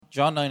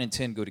John 9 and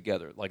 10 go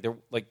together. Like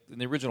in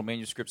the original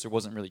manuscripts, there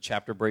wasn't really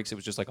chapter breaks. It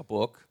was just like a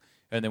book.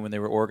 And then when they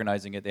were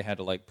organizing it, they had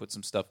to like put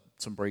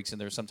some breaks in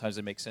there. Sometimes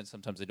they make sense,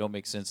 sometimes they don't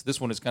make sense. This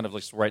one is kind of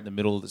like right in the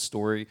middle of the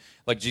story.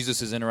 Like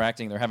Jesus is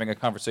interacting, they're having a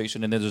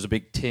conversation, and then there's a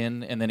big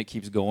 10, and then it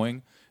keeps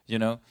going, you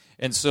know?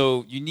 And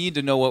so you need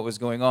to know what was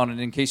going on.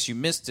 And in case you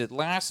missed it,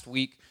 last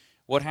week,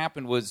 what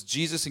happened was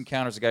Jesus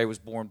encounters a guy who was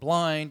born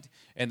blind,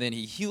 and then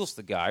he heals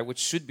the guy, which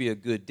should be a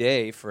good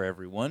day for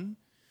everyone.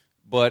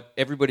 But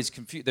everybody's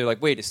confused. They're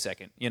like, wait a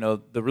second. You know,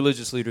 the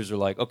religious leaders are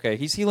like, okay,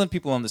 he's healing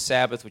people on the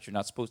Sabbath, which you're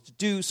not supposed to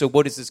do. So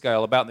what is this guy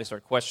all about? And they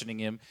start questioning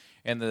him.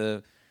 And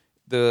they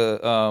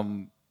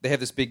have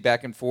this big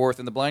back and forth.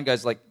 And the blind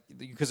guy's like,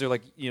 because they're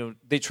like, you know,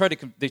 they try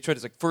to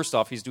like, first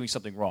off, he's doing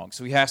something wrong.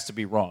 So he has to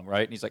be wrong,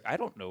 right? And he's like, I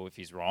don't know if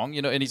he's wrong.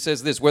 You know, and he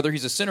says this, whether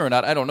he's a sinner or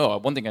not, I don't know.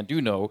 One thing I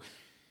do know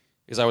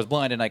is I was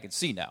blind and I can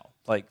see now.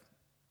 Like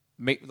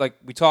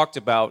we talked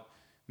about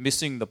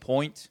missing the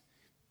point.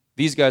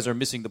 These guys are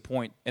missing the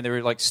point, and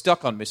they're like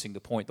stuck on missing the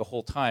point the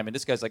whole time. And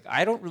this guy's like,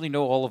 I don't really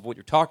know all of what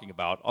you're talking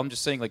about. I'm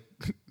just saying, like,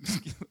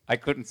 I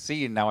couldn't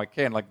see, and now I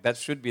can. Like, that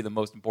should be the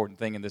most important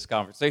thing in this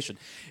conversation.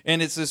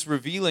 And it's this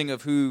revealing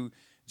of who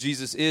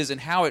Jesus is and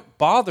how it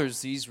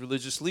bothers these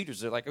religious leaders.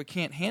 They're like, we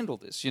can't handle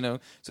this, you know.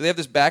 So they have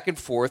this back and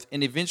forth,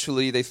 and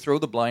eventually they throw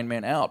the blind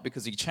man out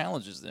because he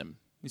challenges them.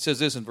 He says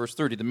this in verse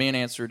 30. The man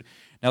answered,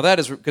 now that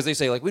is, because they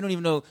say, like, we don't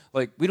even know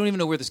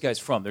where this guy's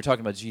from. They're talking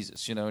about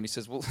Jesus, you know. And he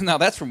says, well, now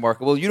that's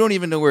remarkable. You don't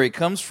even know where he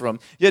comes from,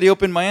 yet he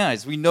opened my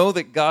eyes. We know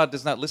that God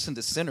does not listen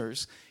to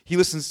sinners. He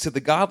listens to the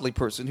godly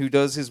person who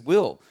does his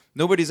will.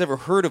 Nobody's ever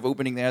heard of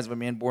opening the eyes of a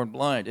man born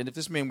blind. And if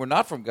this man were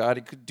not from God,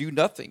 he could do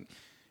nothing.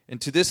 And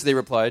to this they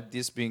replied,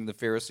 this being the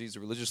Pharisees, the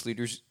religious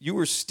leaders, you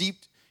were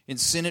steeped in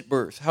sin at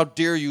birth. How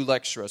dare you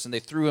lecture us? And they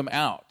threw him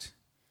out.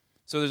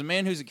 So there's a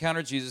man who's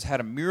encountered Jesus, had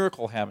a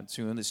miracle happen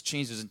to him that's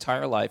changed his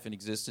entire life and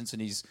existence,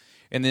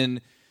 and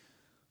then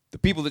the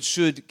people that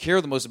should care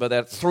the most about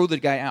that throw the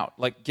guy out,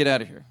 like, get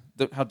out of here.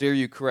 How dare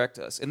you correct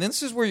us? And then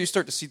this is where you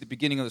start to see the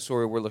beginning of the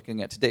story we're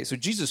looking at today. So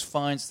Jesus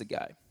finds the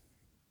guy.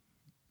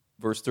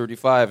 Verse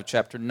 35 of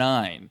chapter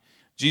 9.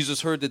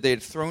 Jesus heard that they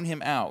had thrown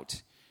him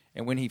out,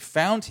 and when he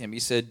found him, he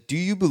said, do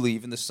you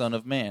believe in the Son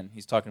of Man?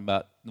 He's talking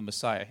about the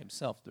Messiah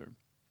himself there.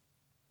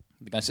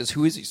 The guy says,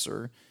 who is he,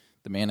 sir?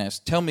 The man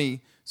asked, tell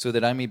me so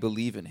that I may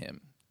believe in him.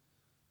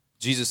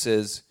 Jesus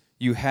says,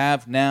 you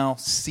have now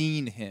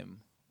seen him,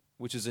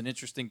 which is an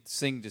interesting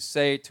thing to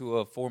say to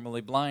a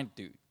formerly blind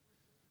dude.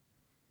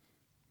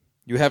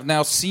 You have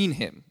now seen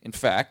him. In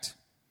fact,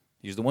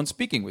 he's the one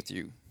speaking with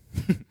you.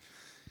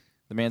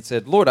 The man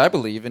said, Lord, I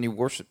believe, and he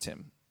worshipped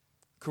him.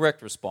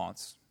 Correct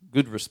response.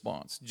 Good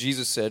response.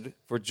 Jesus said,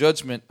 for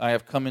judgment I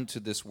have come into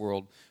this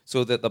world,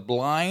 so that the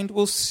blind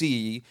will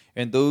see,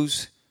 and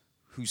those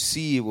who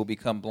see will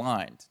become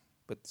blind.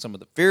 But some of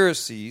the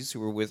Pharisees who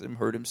were with him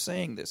heard him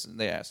saying this, and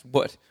they asked,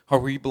 what, are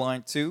we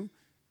blind too?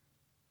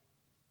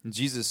 And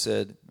Jesus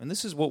said, and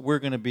this is what we're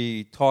going to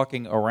be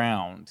talking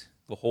around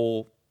the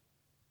whole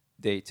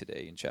day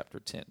today in chapter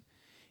 10.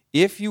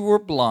 If you were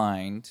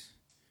blind,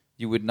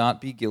 you would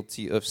not be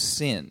guilty of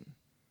sin.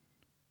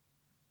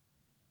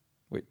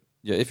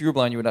 If you were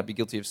blind, you would not be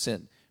guilty of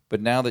sin.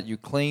 But now that you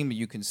claim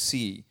you can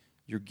see,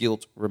 your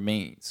guilt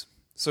remains.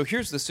 So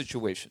here's the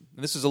situation.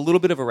 And this is a little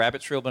bit of a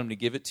rabbit trail, but I'm going to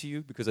give it to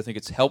you because I think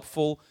it's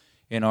helpful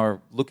in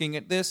our looking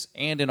at this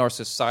and in our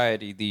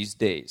society these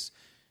days.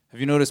 Have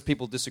you noticed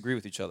people disagree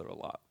with each other a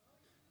lot?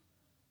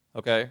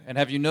 Okay? And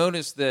have you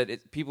noticed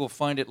that people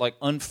find it like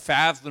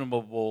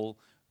unfathomable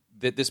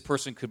that this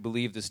person could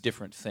believe this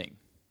different thing?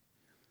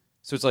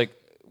 So it's like,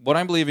 what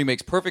I'm believing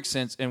makes perfect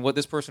sense, and what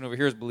this person over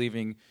here is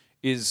believing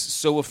is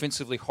so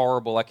offensively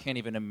horrible, I can't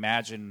even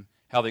imagine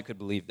how they could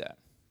believe that,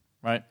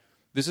 right?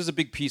 This is a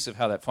big piece of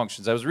how that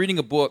functions. I was reading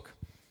a book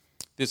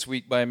this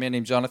week by a man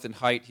named Jonathan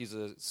Haidt. He's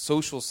a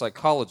social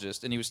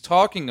psychologist, and he was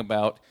talking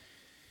about,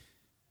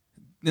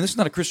 and this is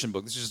not a Christian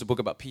book, this is just a book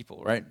about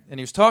people, right? And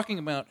he was talking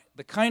about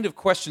the kind of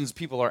questions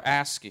people are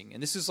asking,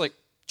 and this is like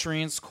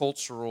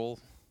transcultural.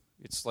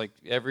 It's like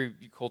every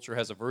culture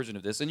has a version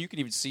of this, and you can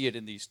even see it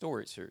in these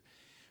stories here.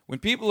 When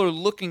people are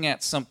looking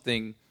at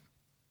something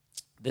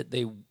that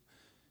they,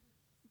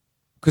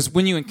 because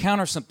when you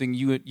encounter something,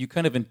 you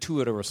kind of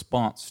intuit a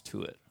response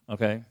to it.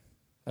 Okay?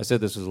 I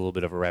said this was a little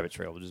bit of a rabbit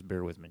trail, just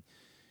bear with me.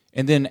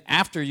 And then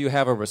after you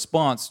have a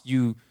response,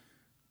 you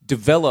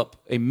develop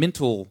a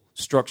mental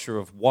structure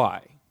of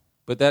why.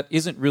 But that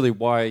isn't really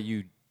why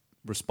you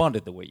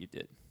responded the way you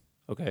did.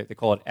 Okay? They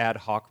call it ad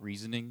hoc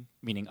reasoning,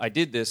 meaning I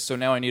did this, so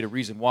now I need a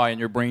reason why, and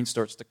your brain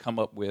starts to come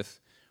up with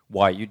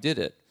why you did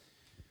it.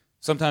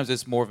 Sometimes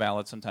it's more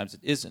valid, sometimes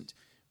it isn't.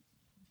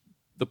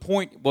 The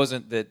point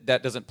wasn't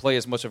that doesn't play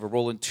as much of a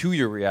role into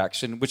your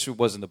reaction, which it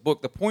was in the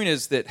book. The point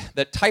is that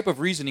that type of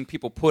reasoning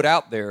people put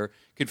out there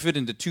can fit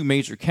into two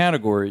major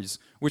categories,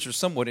 which are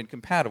somewhat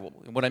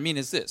incompatible. And what I mean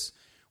is this.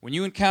 When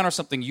you encounter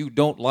something you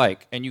don't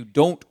like and you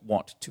don't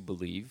want to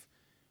believe,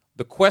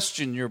 the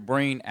question your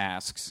brain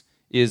asks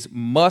is,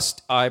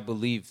 must I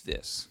believe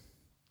this?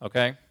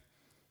 Okay?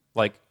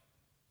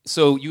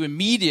 So you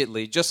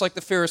immediately, just like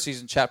the Pharisees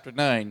in chapter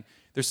 9,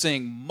 They're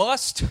saying,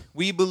 must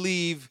we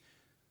believe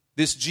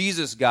this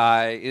Jesus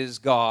guy is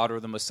God or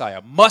the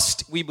Messiah?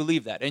 Must we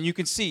believe that? And you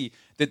can see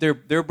that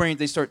their brains,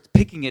 they start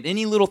picking at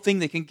any little thing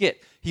they can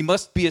get. He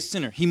must be a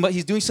sinner.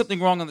 He's doing something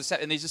wrong on the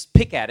Sabbath, and they just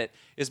pick at it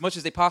as much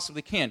as they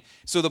possibly can.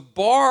 So the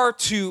bar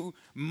to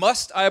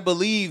must I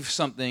believe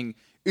something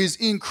is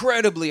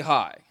incredibly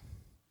high.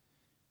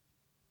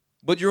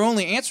 But you're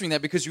only answering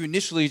that because you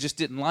initially just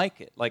didn't like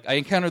it. Like, I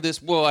encounter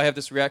this, I have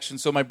this reaction,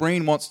 so my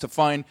brain wants to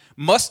find,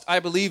 must I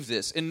believe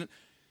this? And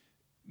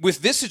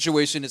with this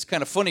situation, it's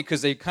kind of funny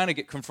because they kind of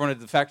get confronted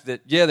with the fact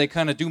that, they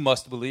kind of do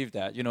must believe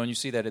that, and you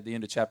see that at the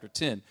end of chapter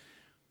 10.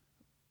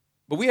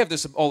 But we have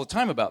this all the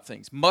time about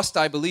things. Must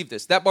I believe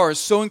this? That bar is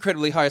so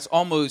incredibly high, it's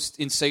almost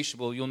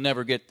insatiable. You'll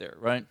never get there,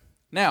 right?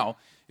 Now,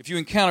 if you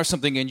encounter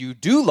something and you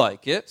do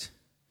like it,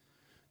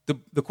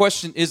 the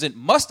question isn't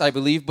must I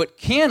believe, but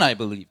can I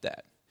believe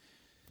that?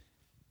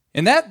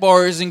 And that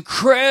bar is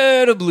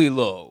incredibly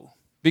low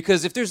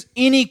because if there's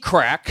any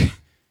crack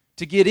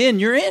to get in,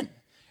 you're in.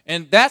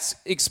 And that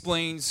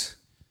explains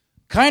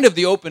kind of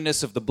the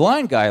openness of the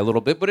blind guy a little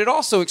bit, but it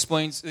also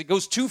explains, it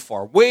goes too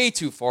far, way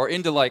too far,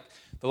 into like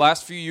the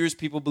last few years,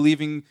 people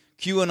believing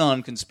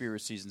QAnon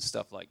conspiracies and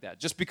stuff like that,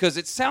 just because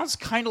it sounds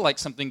kind of like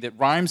something that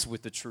rhymes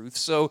with the truth.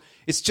 So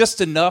it's just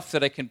enough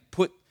that I can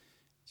put,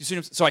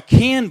 so I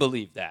can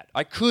believe that.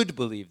 I could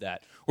believe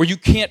that. Or you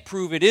can't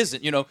prove it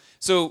isn't,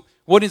 So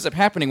what ends up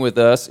happening with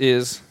us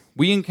is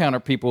we encounter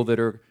people that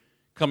are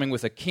coming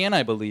with a can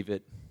I believe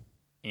it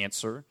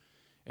answer,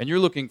 and you're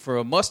looking for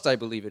a must I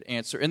believe it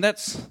answer. And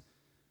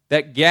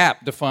that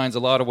gap defines a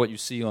lot of what you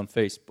see on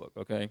Facebook,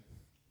 okay?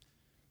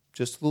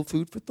 Just a little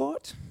food for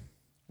thought.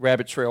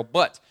 Rabbit trail.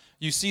 But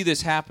you see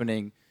this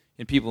happening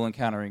in people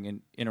encountering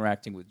and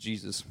interacting with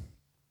Jesus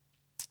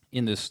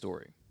in this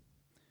story.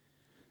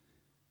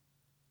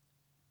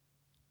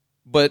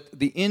 But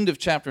the end of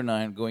chapter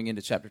 9, going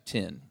into chapter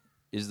 10,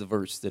 is the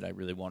verse that I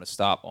really want to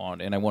stop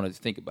on, and I wanted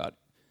to think about.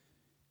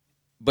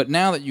 But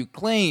now that you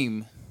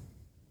claim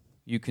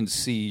you can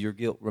see, your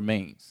guilt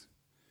remains.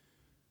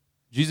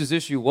 Jesus'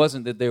 issue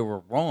wasn't that they were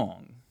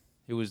wrong.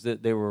 It was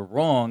that they were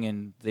wrong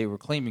and they were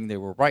claiming they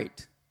were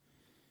right.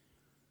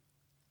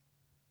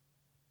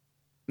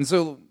 And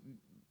so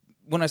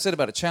when I said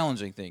about a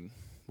challenging thing,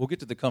 we'll get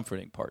to the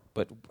comforting part,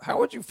 but how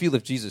would you feel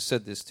if Jesus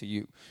said this to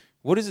you?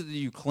 What is it that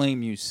you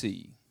claim you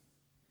see?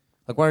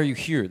 Like, why are you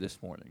here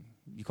this morning?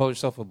 You call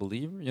yourself a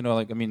believer?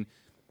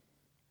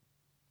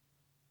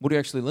 What do you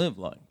actually live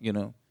like,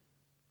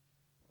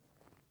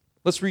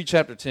 Let's read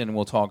chapter 10 and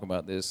we'll talk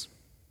about this.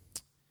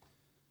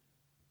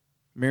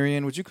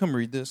 Marianne, would you come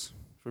read this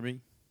for me?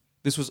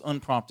 This was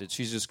unprompted.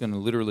 She's just going to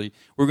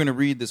we're going to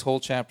read this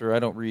whole chapter. I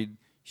don't read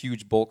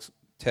huge bulk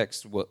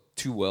text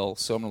too well,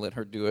 so I'm going to let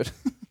her do it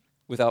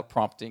without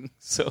prompting.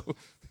 So,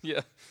 yeah.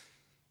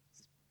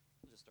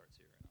 It just starts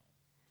here right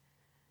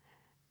now.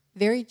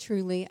 Very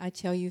truly, I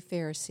tell you,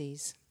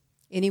 Pharisees,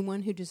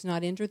 anyone who does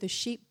not enter the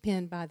sheep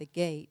pen by the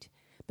gate,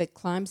 but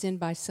climbs in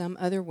by some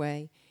other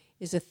way,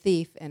 is a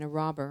thief and a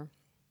robber.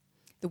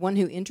 The one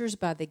who enters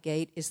by the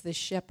gate is the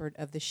shepherd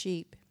of the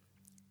sheep.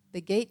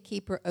 The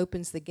gatekeeper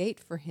opens the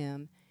gate for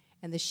him,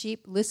 and the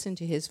sheep listen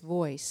to his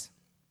voice.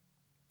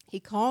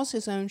 He calls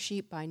his own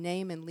sheep by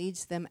name and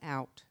leads them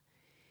out.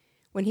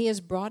 When he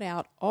has brought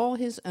out all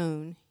his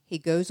own, he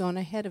goes on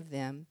ahead of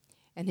them,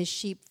 and his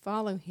sheep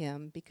follow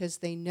him because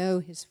they know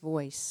his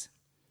voice.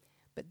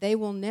 But they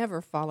will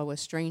never follow a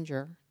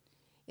stranger.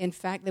 In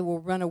fact, they will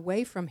run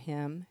away from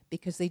him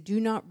because they do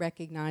not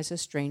recognize a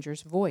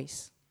stranger's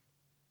voice.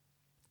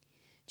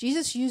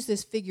 Jesus used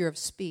this figure of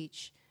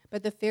speech,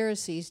 but the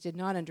Pharisees did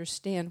not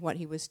understand what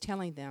he was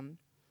telling them.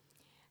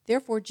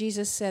 Therefore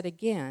Jesus said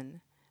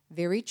again,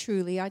 very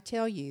truly I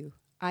tell you,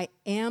 I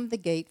am the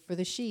gate for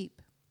the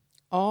sheep.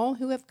 All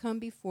who have come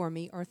before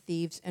me are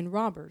thieves and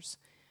robbers,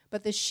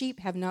 but the sheep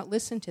have not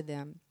listened to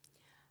them.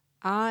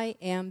 I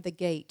am the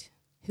gate.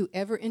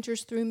 Whoever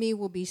enters through me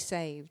will be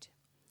saved.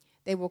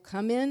 They will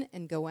come in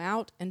and go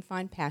out and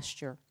find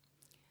pasture.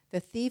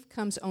 The thief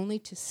comes only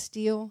to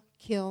steal,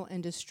 kill,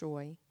 and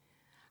destroy.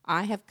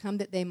 I have come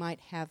that they might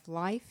have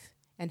life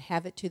and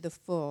have it to the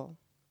full.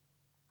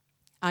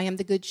 I am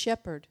the good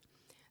shepherd.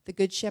 The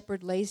good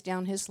shepherd lays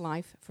down his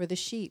life for the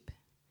sheep.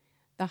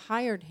 The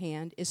hired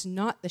hand is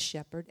not the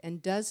shepherd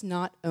and does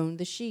not own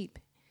the sheep.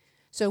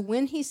 So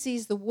when he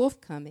sees the wolf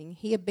coming,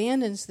 he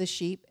abandons the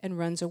sheep and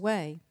runs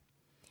away.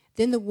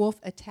 Then the wolf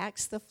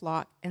attacks the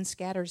flock and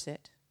scatters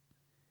it.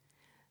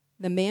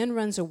 The man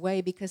runs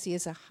away because he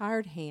is a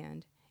hired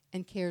hand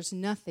and cares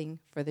nothing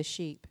for the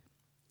sheep.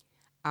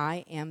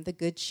 I am the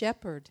good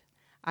shepherd.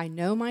 I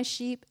know my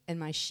sheep, and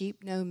my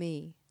sheep know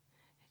me.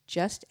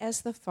 Just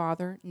as the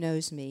Father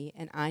knows me,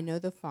 and I know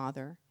the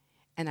Father,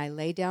 and I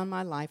lay down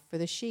my life for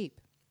the sheep.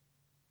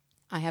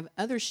 I have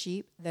other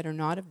sheep that are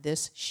not of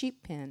this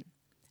sheep pen.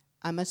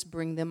 I must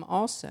bring them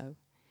also.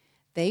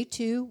 They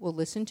too will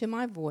listen to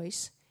my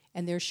voice,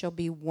 and there shall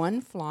be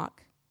one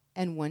flock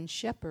and one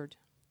shepherd.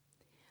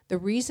 The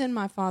reason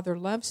my Father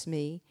loves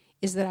me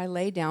is that I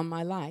lay down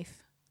my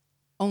life,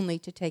 only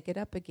to take it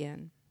up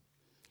again.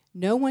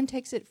 No one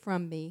takes it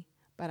from me,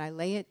 but I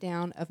lay it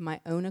down of my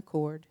own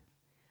accord.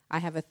 I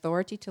have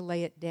authority to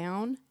lay it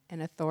down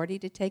and authority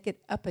to take it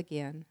up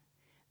again.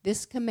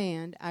 This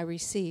command I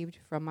received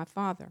from my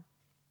Father."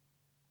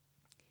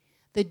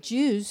 The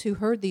Jews who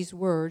heard these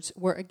words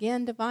were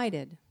again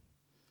divided.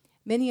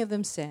 Many of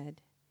them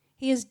said,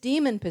 "He is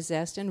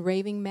demon-possessed and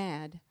raving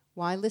mad.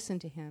 Why listen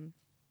to him?"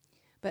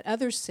 But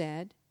others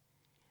said,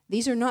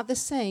 "These are not the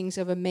sayings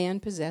of a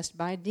man possessed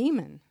by a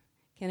demon.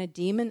 Can a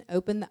demon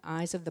open the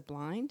eyes of the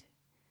blind?"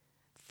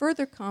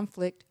 Further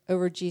conflict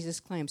over Jesus'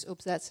 claims.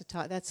 Oops, that's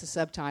a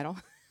subtitle.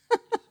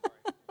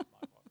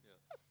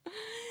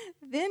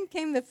 Then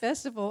came the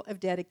festival of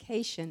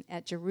dedication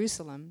at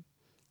Jerusalem.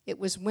 It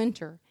was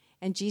winter,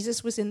 and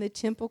Jesus was in the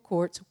temple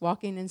courts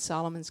walking in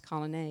Solomon's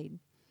colonnade.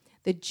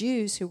 The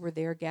Jews who were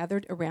there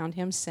gathered around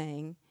him,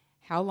 saying,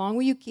 "How long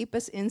will you keep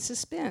us in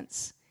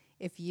suspense?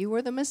 If you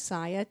are the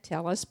Messiah,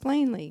 tell us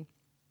plainly."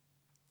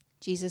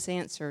 Jesus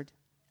answered,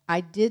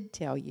 "I did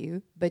tell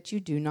you, but you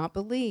do not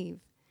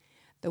believe.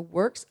 The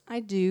works I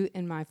do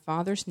in my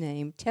Father's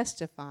name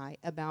testify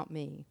about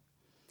me.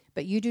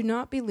 But you do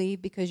not believe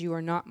because you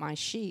are not my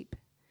sheep.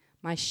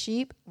 My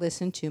sheep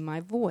listen to my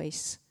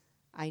voice.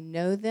 I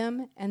know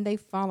them, and they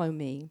follow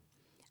me.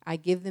 I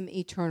give them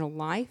eternal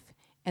life,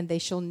 and they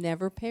shall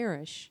never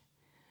perish.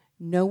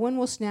 No one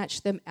will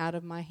snatch them out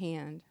of my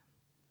hand.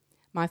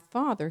 My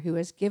Father, who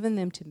has given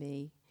them to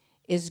me,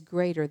 is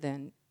greater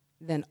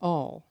than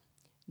all.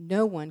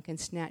 No one can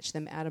snatch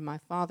them out of my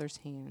Father's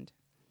hand.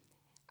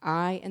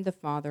 I and the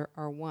Father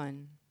are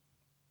one."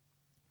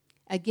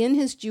 Again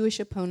his Jewish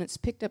opponents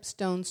picked up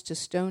stones to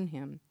stone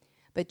him.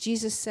 But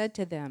Jesus said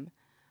to them,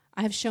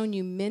 "I have shown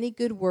you many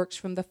good works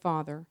from the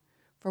Father.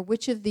 For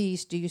which of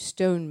these do you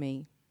stone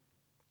me?"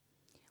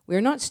 "We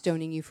are not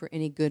stoning you for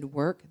any good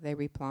work," they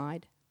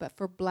replied, "but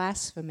for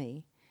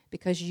blasphemy,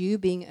 because you,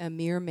 being a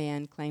mere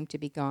man, claim to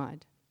be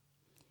God."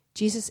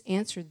 Jesus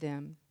answered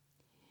them,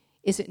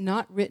 "Is it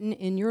not written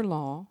in your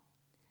law,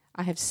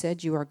 'I have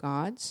said you are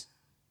gods'?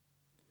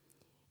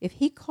 If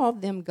he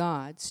called them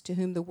gods to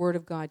whom the word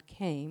of God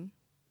came,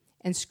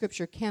 and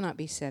Scripture cannot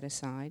be set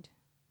aside,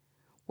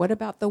 what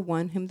about the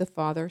one whom the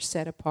Father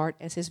set apart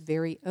as his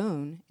very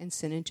own and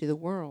sent into the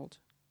world?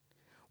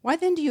 Why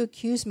then do you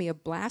accuse me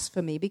of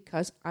blasphemy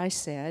because I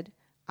said,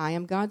 'I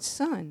am God's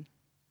Son'?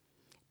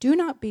 Do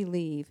not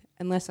believe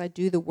unless I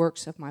do the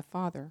works of my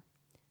Father.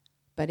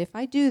 But if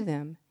I do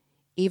them,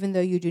 even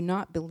though you do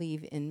not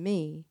believe in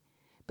me,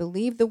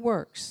 believe the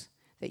works,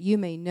 that you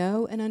may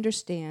know and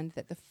understand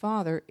that the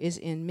Father is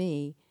in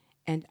me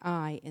and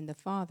I in the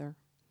Father."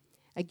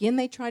 Again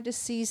they tried to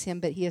seize him,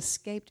 but he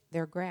escaped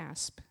their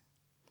grasp.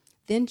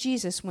 Then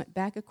Jesus went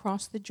back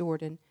across the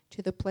Jordan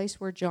to the place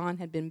where John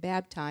had been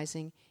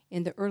baptizing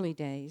in the early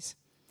days.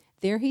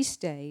 There he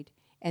stayed,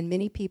 and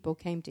many people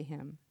came to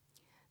him.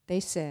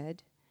 They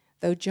said,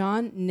 "Though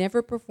John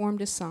never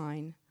performed a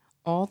sign,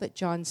 all that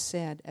John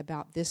said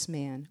about this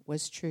man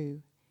was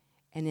true."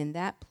 And in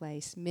that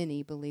place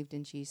many believed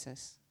in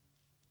Jesus.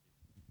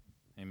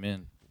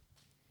 Amen.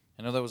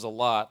 I know that was a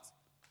lot.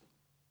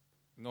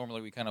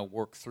 Normally we kind of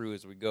work through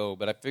as we go,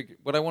 but I figured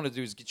what I want to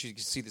do is get you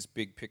to see this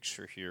big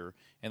picture here,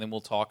 and then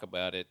we'll talk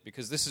about it,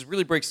 because this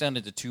really breaks down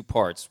into two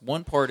parts.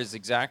 One part is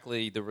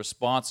exactly the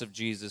response of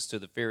Jesus to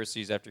the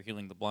Pharisees after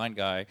healing the blind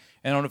guy.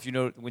 And I don't know if you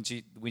know when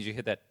you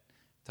hit that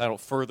title,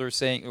 "Further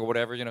Saying," or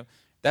whatever,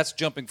 that's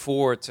jumping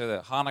forward to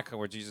the Hanukkah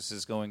where Jesus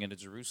is going into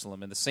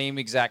Jerusalem, and the same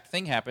exact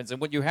thing happens. And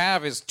what you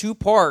have is two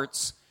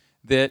parts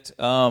that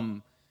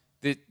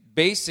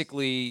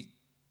basically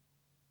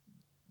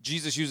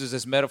Jesus uses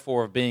this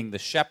metaphor of being the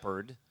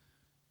shepherd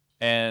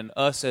and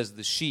us as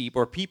the sheep,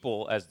 or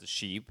people as the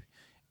sheep,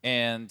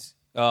 and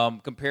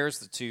compares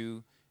the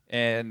two.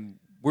 And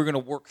we're going to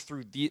work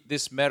through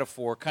this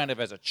metaphor kind of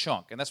as a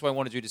chunk. And that's why I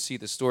wanted you to see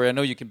the story. I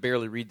know you can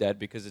barely read that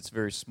because it's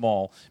very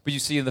small. But you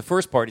see in the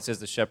first part, he says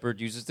the shepherd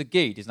uses the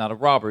gate. He's not a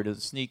robber. He doesn't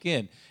sneak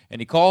in.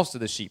 And he calls to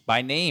the sheep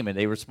by name, and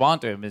they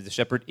respond to him. And the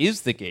shepherd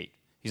is the gate.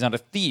 He's not a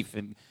thief.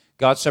 And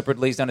God's shepherd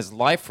lays down his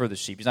life for the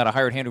sheep. He's not a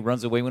hired hand who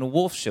runs away when a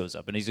wolf shows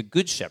up. And he's a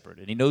good shepherd,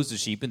 and he knows the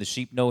sheep, and the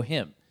sheep know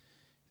him.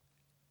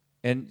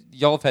 And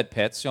y'all have had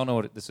pets. Y'all know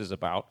what this is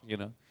about,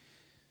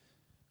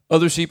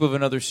 Other sheep of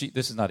another sheep.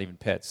 This is not even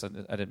pets. I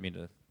didn't mean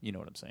to, you know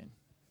what I'm saying.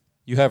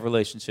 You have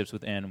relationships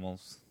with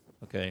animals.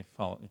 Okay,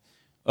 follow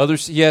me.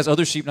 He has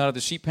other sheep not of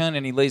the sheep pen,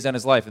 and he lays down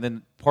his life. And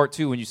then part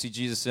 2, when you see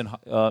Jesus in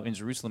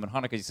Jerusalem in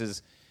Hanukkah, he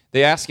says,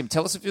 they ask him,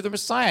 "Tell us if you're the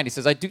Messiah." And he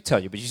says, "I do tell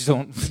you, but you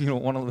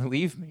don't want to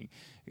believe me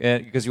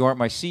because you aren't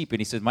my sheep."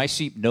 And he says, "My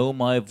sheep know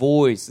my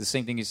voice." The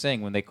same thing he's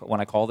saying. When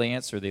I call, they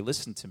answer. They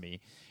listen to me.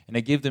 And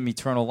I give them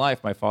eternal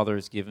life. My Father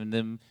has given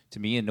them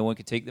to me, and no one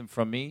can take them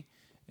from me.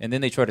 And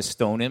then they try to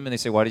stone him, and they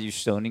say, "Why are you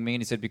stoning me?"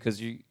 And he said,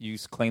 "Because you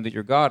claim that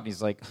you're God." And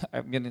he's like,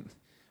 "What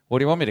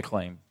do you want me to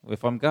claim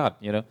if I'm God?"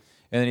 And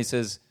then he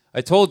says,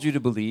 "I told you to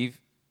believe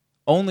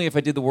only if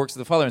I did the works of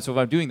the Father." And so if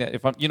I'm doing that,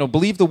 if I'm,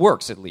 believe the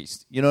works at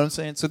least. You know what I'm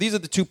saying? So these are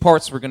the two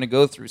parts we're going to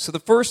go through. So the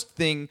first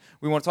thing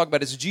we want to talk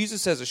about is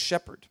Jesus as a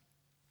shepherd.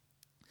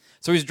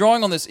 So he's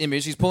drawing on this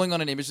image. He's pulling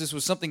on an image. This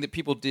was something that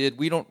people did.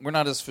 We're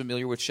not as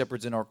familiar with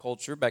shepherds in our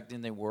culture. Back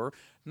then they were.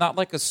 Not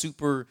like a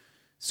super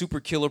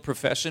killer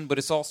profession, but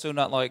it's also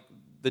not like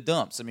the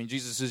dumps. I mean,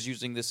 Jesus is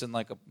using this in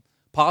like a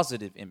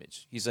positive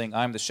image. He's saying,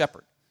 I'm the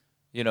shepherd.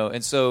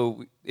 And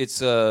so it's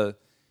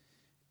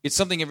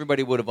something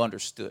everybody would have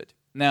understood.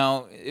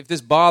 Now, if this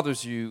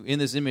bothers you, in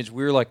this image,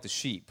 we're like the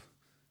sheep.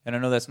 And I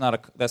know that's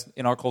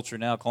in our culture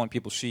now, calling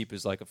people sheep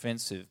is like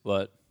offensive,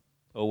 but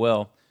oh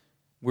well,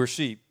 we're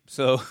sheep.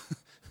 So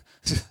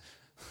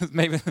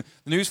maybe the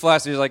news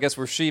flash is, I guess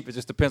we're sheep. It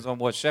just depends on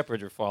what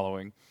shepherd you're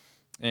following.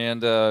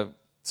 And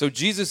so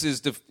Jesus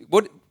is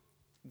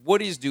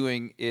what he's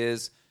doing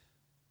is,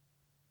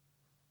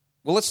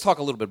 well, let's talk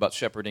a little bit about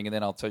shepherding, and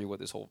then I'll tell you what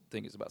this whole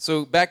thing is about.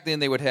 So back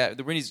then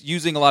he's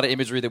using a lot of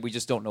imagery that we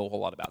just don't know a whole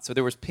lot about. So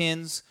there was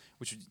pins,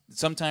 which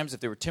sometimes if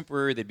they were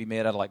temporary, they'd be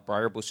made out of like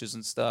briar bushes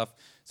and stuff.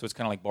 So it's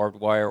kind of like barbed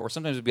wire, or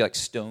sometimes it'd be like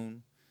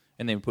stone,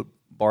 and they would put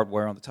barbed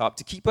wire on the top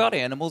to keep out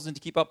animals and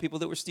to keep out people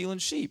that were stealing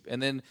sheep.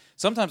 And then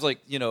sometimes,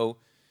 like,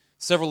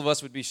 several of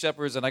us would be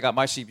shepherds, and I got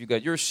my sheep, you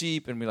got your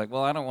sheep, and we're like,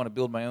 well, I don't want to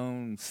build my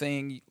own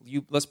thing.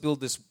 Let's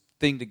build this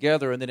thing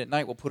together, and then at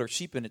night we'll put our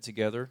sheep in it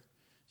together,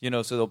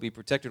 so they'll be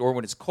protected, or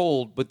when it's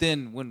cold. But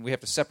then when we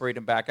have to separate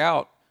them back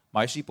out,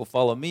 my sheep will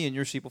follow me, and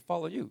your sheep will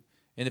follow you.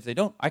 And if they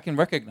don't, I can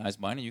recognize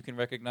mine, and you can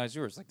recognize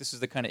yours. Like, this is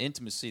the kind of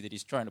intimacy that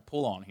he's trying to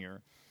pull on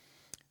here.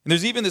 And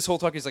there's even this whole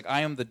talk, he's like,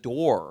 I am the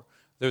door.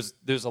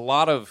 There's a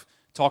lot of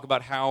talk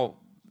about how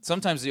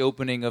sometimes the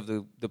opening of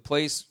the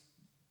place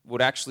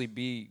would actually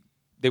be,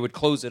 they would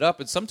close it up,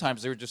 and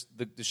sometimes they were just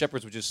the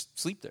shepherds would just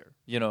sleep there,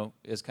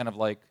 as kind of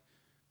like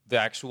the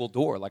actual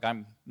door. Like,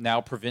 I'm now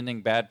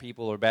preventing bad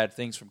people or bad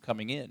things from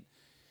coming in.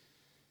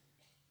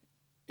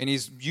 And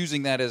he's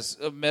using that as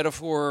a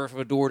metaphor of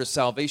a door to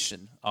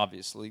salvation,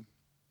 obviously.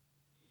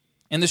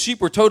 And the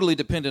sheep were totally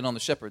dependent on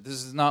the shepherd.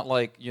 This is not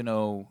like,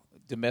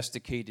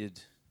 domesticated,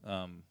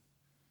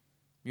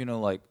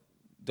 like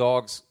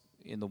dogs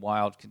in the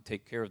wild can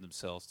take care of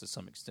themselves to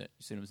some extent.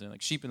 You see what I'm saying?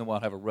 Like, sheep in the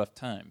wild have a rough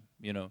time,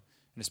 and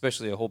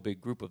especially a whole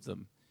big group of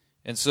them.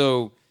 And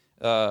so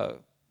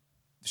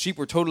sheep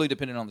were totally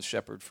dependent on the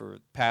shepherd for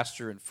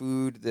pasture and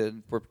food,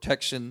 then for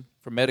protection,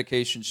 for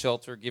medication,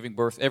 shelter, giving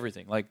birth,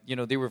 everything. Like,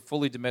 they were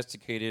fully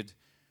domesticated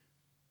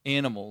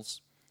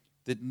animals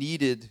that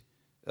needed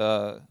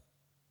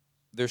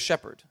their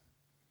shepherd.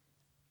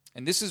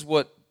 And this is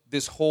what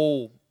this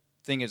whole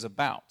thing is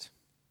about.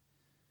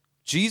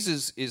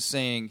 Jesus is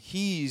saying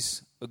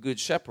he's a good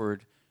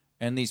shepherd,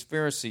 and these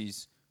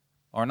Pharisees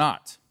are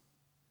not.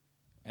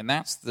 And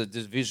that's the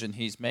division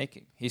he's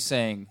making. He's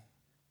saying,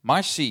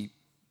 my sheep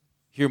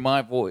hear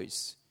my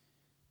voice,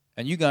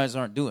 and you guys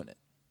aren't doing it.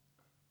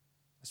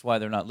 That's why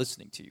they're not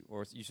listening to you.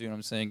 Or you see what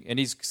I'm saying? And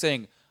he's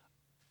saying,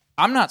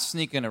 I'm not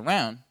sneaking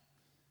around.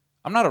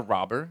 I'm not a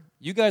robber.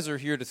 You guys are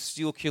here to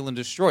steal, kill, and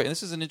destroy. And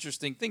this is an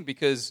interesting thing,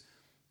 because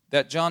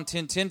that John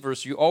 10:10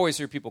 verse, you always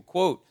hear people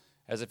quote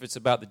as if it's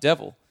about the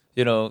devil.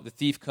 The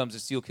thief comes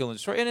to steal, kill, and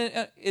destroy.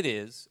 And it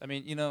is. I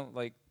mean,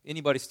 like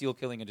anybody steal,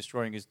 killing, and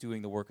destroying is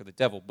doing the work of the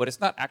devil. But it's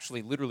not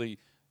actually literally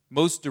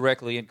most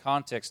directly in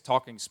context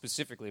talking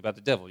specifically about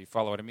the devil. You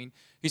follow what I mean?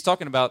 He's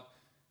talking about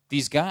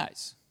these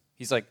guys.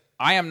 He's like,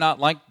 I am not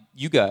like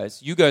you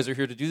guys. You guys are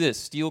here to do this,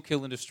 steal,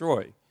 kill, and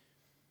destroy.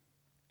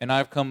 And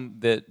I've come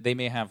that they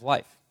may have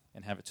life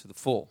and have it to the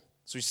full.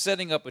 So he's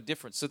setting up a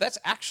difference. So that's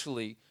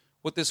actually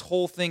what this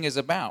whole thing is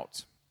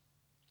about.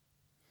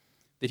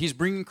 That he's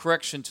bringing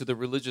correction to the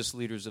religious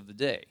leaders of the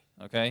day,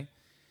 okay?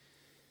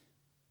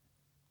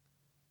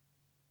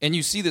 And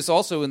you see this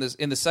also in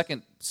the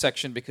second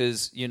section,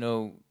 because,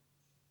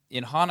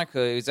 in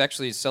Hanukkah, it's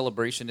actually a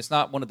celebration. It's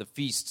not one of the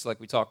feasts like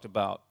we talked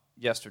about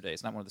yesterday.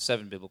 It's not one of the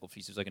 7 biblical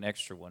feasts. It was like an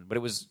extra one. But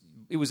it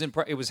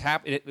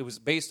was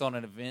based on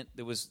an event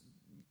that was,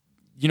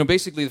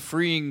 basically the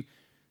freeing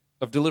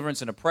of deliverance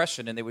and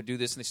oppression, and they would do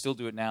this, and they still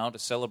do it now to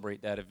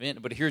celebrate that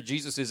event. But here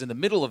Jesus is in the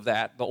middle of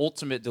that, the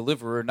ultimate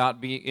deliverer,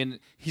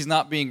 he's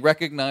not being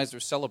recognized or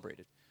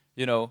celebrated,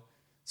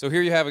 So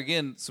here you have,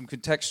 again, some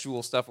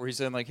contextual stuff where he's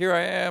saying, like, here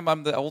I am,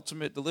 I'm the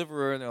ultimate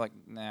deliverer, and they're like,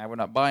 nah, we're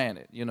not buying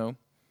it,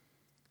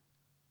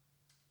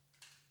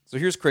 So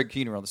here's Craig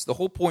Keener on this. The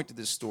whole point of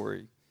this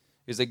story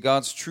is that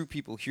God's true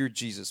people hear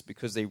Jesus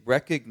because they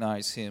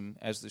recognize him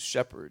as the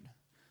shepherd.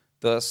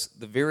 Thus,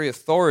 the very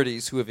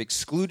authorities who have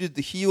excluded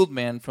the healed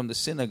man from the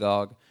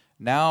synagogue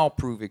now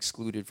prove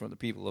excluded from the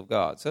people of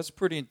God. So that's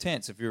pretty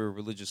intense if you're a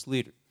religious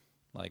leader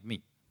like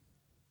me.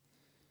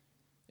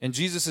 And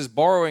Jesus is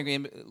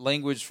borrowing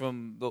language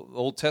from the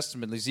Old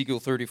Testament, Ezekiel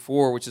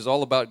 34, which is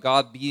all about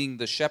God being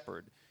the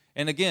shepherd.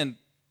 And again,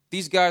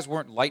 these guys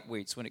weren't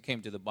lightweights when it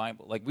came to the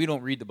Bible. Like, we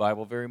don't read the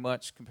Bible very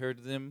much compared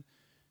to them.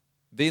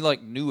 They,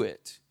 knew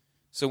it.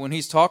 So when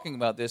he's talking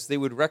about this, they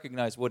would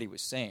recognize what he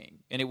was saying,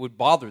 and it would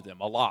bother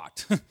them a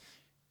lot.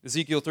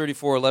 Ezekiel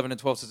 34, 11 and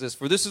 12 says this,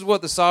 for this is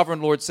what the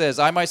sovereign Lord says,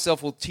 I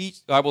myself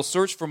I will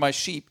search for my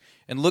sheep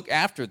and look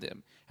after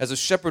them. As a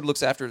shepherd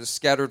looks after the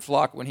scattered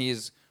flock when he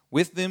is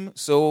with them,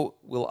 so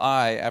will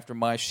I, after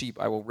my sheep,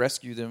 I will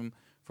rescue them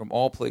from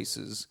all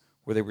places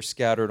where they were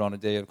scattered on a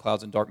day of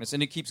clouds and darkness.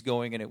 And it keeps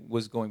going, and it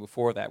was going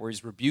before that, where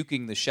he's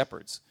rebuking the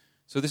shepherds.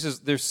 So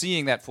they're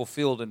seeing that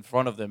fulfilled in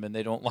front of them, and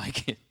they don't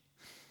like it.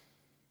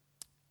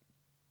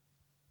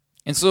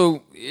 And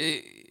so,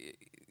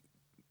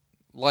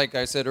 like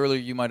I said earlier,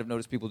 you might have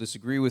noticed people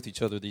disagree with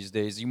each other these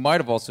days. You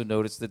might have also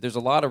noticed that there's a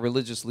lot of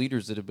religious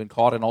leaders that have been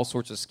caught in all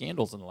sorts of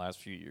scandals in the last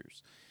few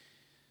years.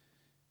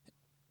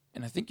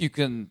 And I think you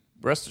can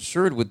rest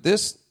assured with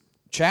this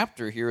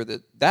chapter here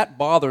that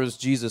bothers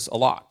Jesus a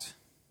lot.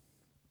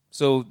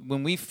 So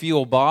when we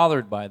feel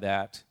bothered by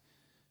that,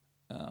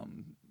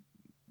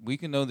 we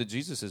can know that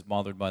Jesus is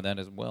bothered by that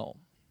as well.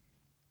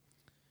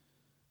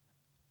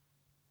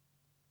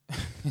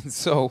 And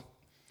so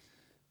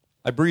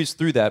I breezed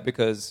through that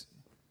because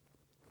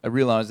I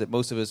realize that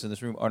most of us in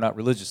this room are not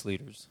religious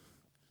leaders.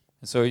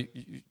 And so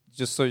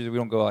just so we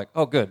don't go like,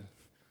 oh, good,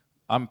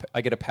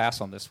 I get a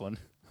pass on this one.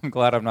 I'm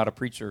glad I'm not a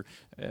preacher.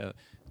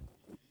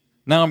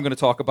 Now I'm going to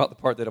talk about the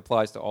part that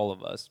applies to all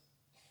of us.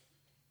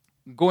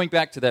 Going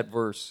back to that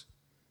verse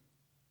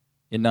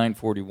in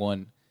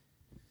 9:41,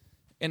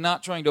 and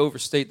not trying to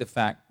overstate the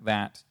fact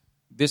that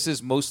this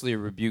is mostly a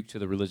rebuke to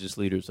the religious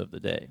leaders of the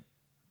day.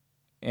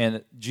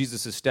 And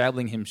Jesus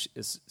establishing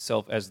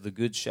himself as the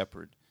good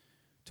shepherd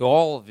to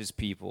all of his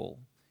people,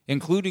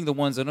 including the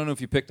ones, I don't know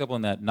if you picked up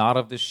on that, not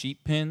of the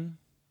sheep pen.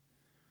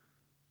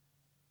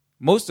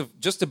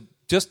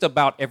 Just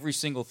about every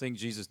single thing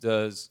Jesus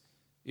does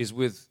is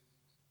with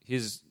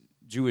his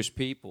Jewish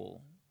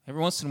people.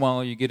 Every once in a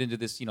while you get into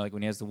this, like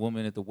when he has the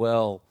woman at the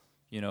well,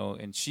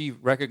 and she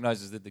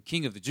recognizes that the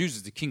king of the Jews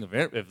is the king of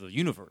the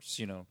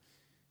universe,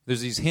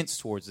 There's these hints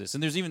towards this.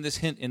 And there's even this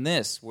hint in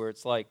this where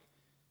it's like,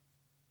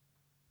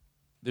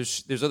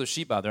 there's other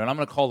sheep out there, and I'm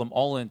going to call them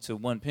all into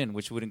one pen,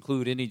 which would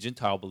include any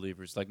Gentile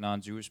believers, like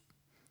non-Jewish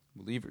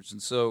believers.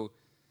 And so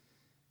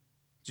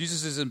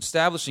Jesus is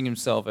establishing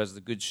himself as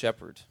the good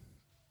shepherd.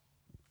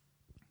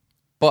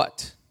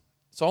 But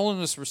it's all in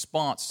this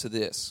response to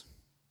this.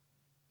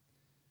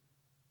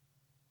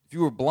 If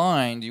you were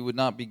blind, you would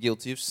not be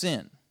guilty of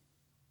sin.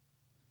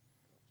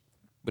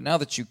 But now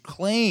that you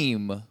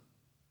claim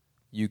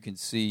you can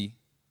see,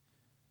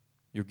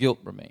 your guilt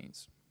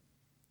remains.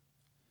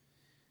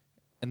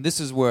 And this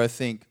is where I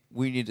think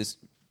we need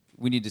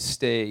to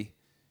stay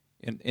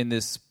in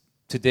this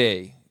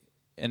today.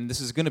 And this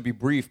is going to be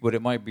brief, but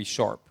it might be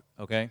sharp,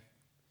 okay?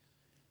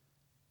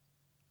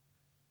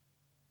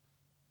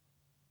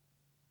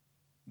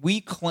 We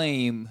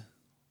claim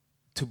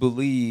to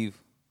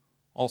believe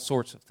all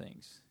sorts of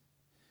things.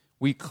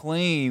 We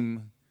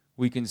claim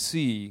we can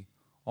see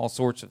all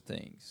sorts of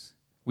things.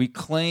 We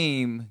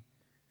claim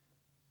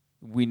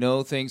we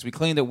know things. We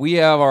claim that we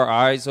have our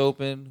eyes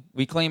open.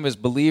 We claim as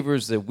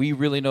believers that we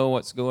really know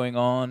what's going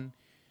on.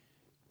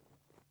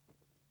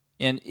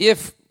 And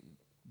if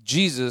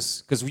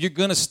Jesus, because you're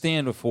going to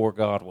stand before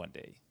God one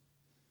day,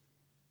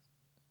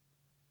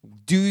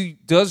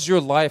 does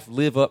your life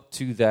live up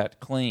to that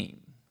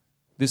claim?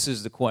 This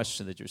is the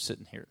question that you're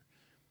sitting here.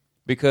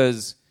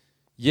 Because,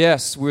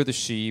 yes, we're the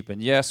sheep,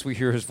 and yes, we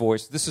hear his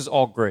voice. This is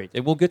all great.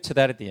 And we'll get to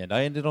that at the end.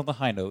 I ended on the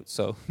high note,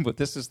 but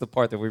this is the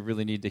part that we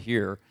really need to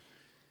hear.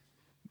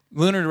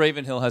 Leonard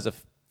Ravenhill has a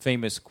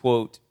famous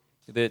quote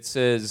that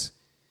says,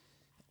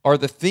 "Are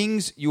the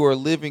things you are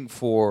living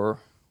for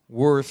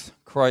worth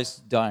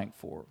Christ dying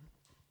for?"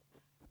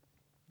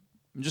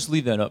 And just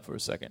leave that up for a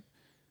second.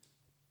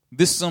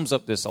 This sums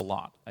up this a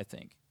lot, I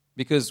think,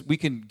 because we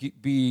can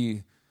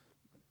be,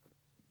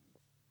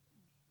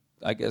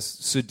 I guess,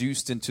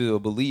 seduced into a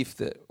belief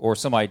that, or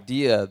some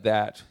idea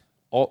that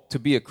to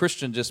be a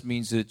Christian just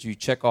means that you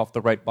check off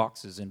the right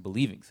boxes in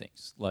believing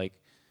things. Like,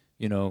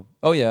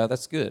 oh yeah,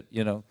 that's good,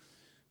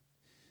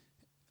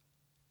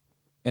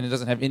 And it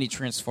doesn't have any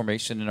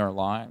transformation in our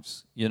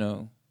lives,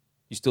 You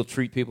still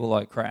treat people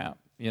like crap,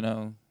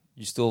 You're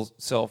still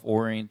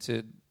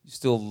self-oriented. You're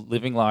still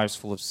living lives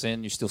full of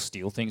sin. You still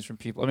steal things from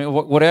people. I mean,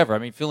 whatever. I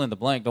mean, fill in the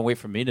blank. Don't wait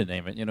for me to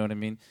name it. You know what I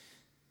mean?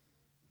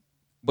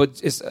 But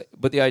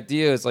the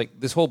idea is like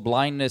this whole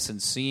blindness and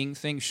seeing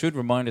thing should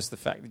remind us the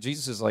fact that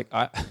Jesus is like,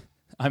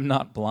 I'm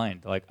not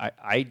blind. Like,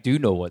 I do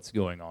know what's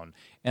going on,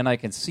 and I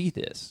can see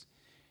this.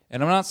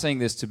 And I'm not saying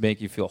this to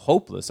make you feel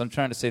hopeless. I'm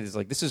trying to say this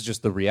like this is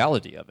just the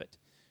reality of it.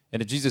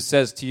 And if Jesus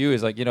says to you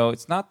is like,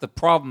 it's not the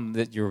problem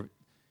that you're,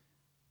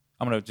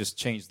 I'm going to just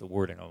change the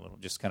wording a little,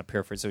 just kind of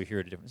paraphrase so you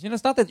hear the difference.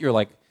 It's not that you're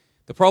like,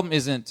 the problem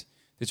isn't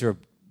that you're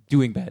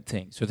doing bad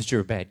things or that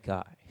you're a bad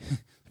guy.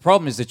 The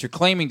problem is that you're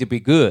claiming to be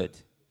good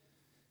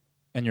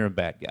and you're a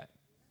bad guy.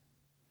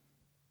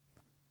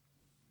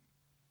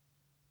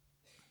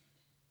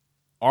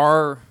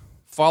 Our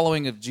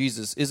following of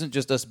Jesus isn't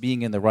just us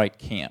being in the right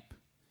camp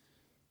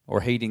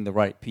or hating the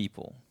right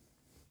people.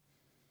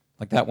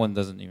 Like that one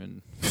doesn't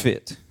even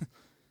fit.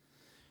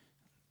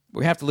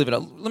 We have to live it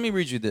out. Let me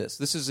read you this.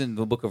 This is in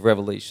the book of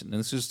Revelation, and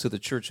this is to the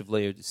church of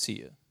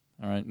Laodicea.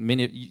 All right.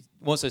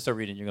 Once I start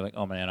reading, you're like,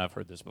 oh man, I've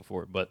heard this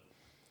before. But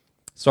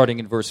starting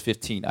in verse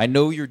 15, I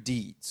know your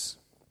deeds.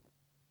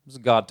 This is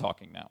God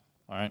talking now.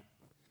 All right.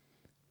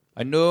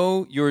 I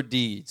know your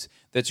deeds,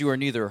 that you are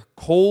neither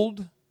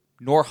cold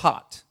nor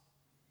hot.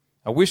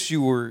 I wish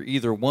you were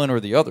either one or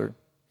the other.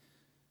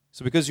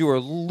 So because you are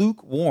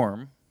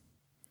lukewarm,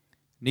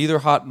 neither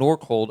hot nor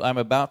cold, I'm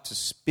about to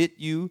spit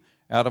you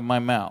out of my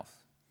mouth.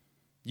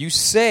 You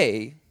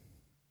say,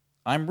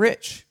 I'm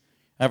rich,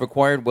 I have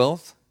acquired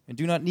wealth, and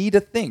do not need a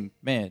thing.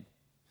 Man,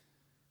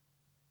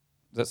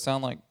 does that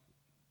sound like...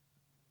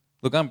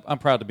 Look, I'm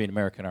proud to be an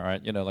American, all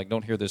right? Like,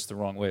 don't hear this the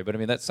wrong way. But, I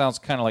mean, that sounds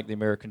kind of like the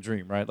American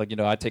dream, right? Like,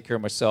 I take care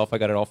of myself, I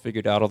got it all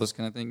figured out, all this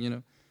kind of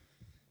thing,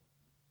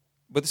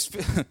 But this,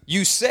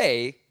 you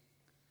say,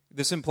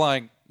 this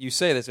implying, you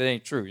say this, it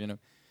ain't true,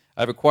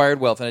 I've acquired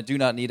wealth, and I do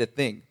not need a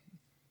thing.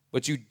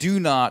 But you do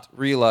not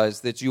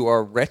realize that you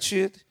are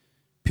wretched,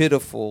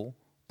 pitiful,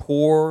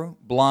 poor,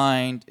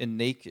 blind, and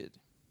naked.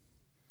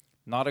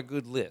 Not a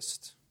good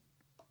list.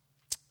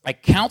 I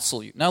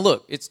counsel you. Now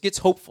look, it gets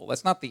hopeful.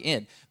 That's not the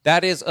end.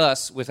 That is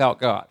us without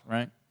God,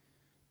 right?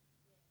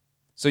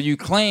 So you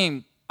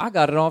claim, I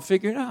got it all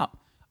figured out.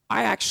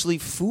 I actually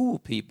fool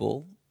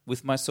people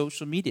with my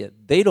social media.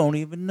 They don't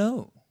even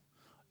know.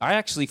 I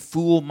actually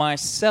fool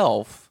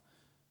myself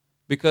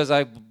because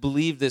I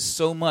believe this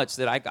so much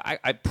that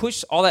I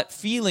push all that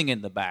feeling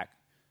in the back.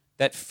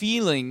 That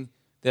feeling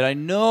that I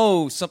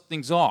know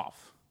something's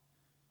off.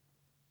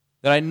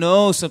 That I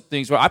know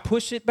something's wrong. I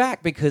push it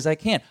back because I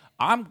can.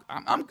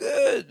 I'm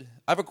good.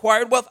 I've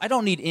acquired wealth. I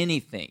don't need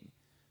anything.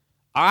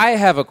 I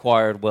have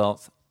acquired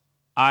wealth.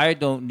 I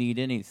don't need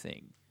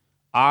anything.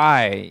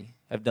 I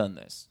have done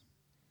this.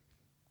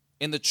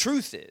 And the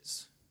truth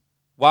is,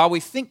 while we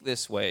think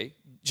this way,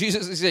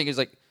 Jesus is saying,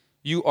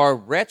 you are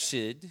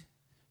wretched,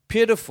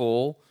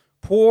 pitiful,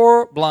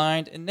 poor,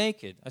 blind, and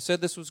naked. I said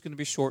this was going to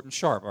be short and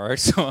sharp, all right?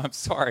 So I'm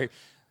sorry.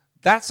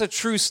 That's a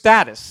true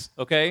status,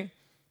 okay?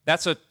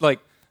 That's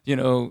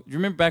you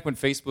remember back when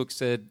Facebook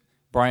said,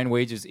 Brian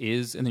Wages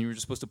is, and then you were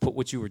just supposed to put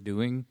what you were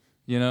doing,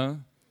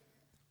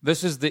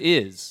 This is the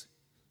is.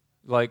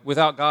 Like,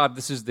 without God,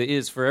 this is the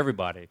is for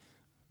everybody.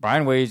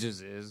 Brian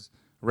Wages is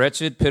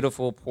wretched,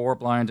 pitiful, poor,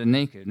 blind, and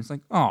naked. And it's like,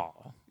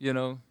 oh,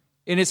 And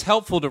it's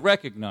helpful to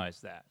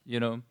recognize that,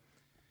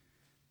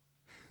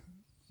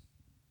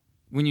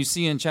 When you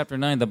see in chapter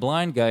 9, the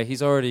blind guy,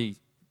 he's already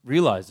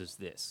realizes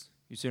this.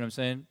 You see what I'm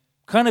saying?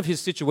 Kind of his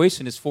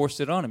situation has forced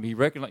it on him. He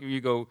recognizes,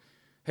 you go,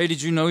 hey,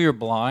 did you know you're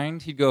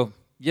blind? He'd go,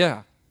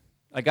 yeah.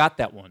 I got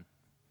that one,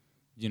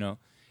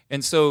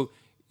 And so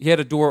he had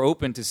a door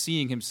open to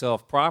seeing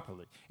himself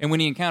properly. And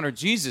when he encountered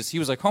Jesus, he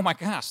was like, oh my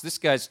gosh, this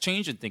guy's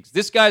changing things.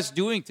 This guy's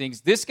doing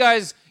things. This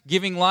guy's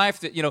giving life.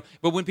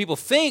 But when people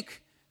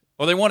think,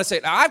 or they want to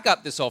say, I've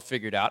got this all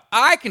figured out.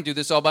 I can do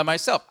this all by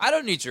myself. I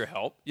don't need your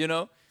help,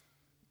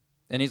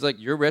 And he's like,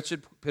 you're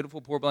wretched,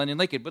 pitiful, poor, blind, and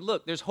naked. But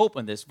look, there's hope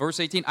in this. Verse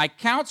 18, I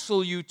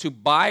counsel you to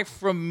buy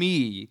from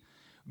me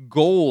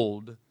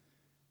gold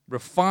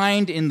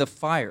refined in the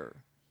fire,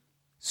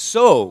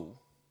 so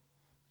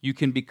you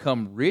can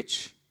become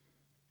rich,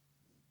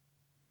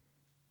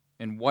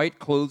 and white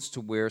clothes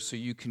to wear, so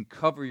you can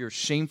cover your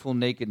shameful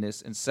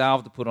nakedness, and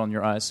salve to put on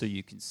your eyes so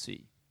you can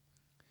see.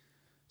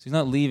 So he's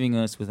not leaving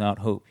us without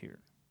hope here.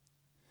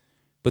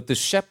 But the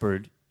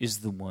shepherd is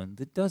the one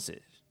that does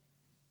it.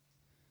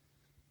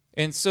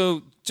 And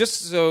so,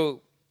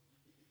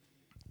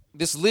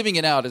 this living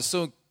it out is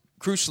so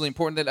crucially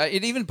important that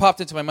it even popped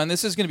into my mind.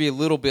 This is going to be a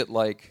little bit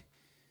like...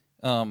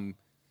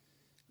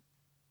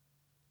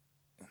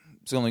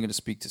 It's only going to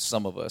speak to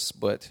some of us,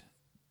 but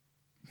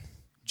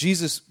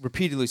Jesus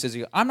repeatedly says,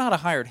 I'm not a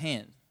hired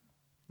hand.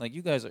 Like,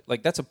 you guys are,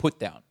 that's a put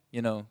down,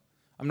 I'm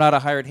not a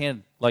hired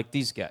hand like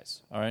these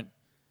guys, all right?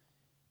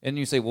 And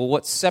you say, well,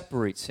 what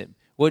separates him?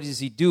 What is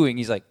he doing?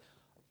 He's like,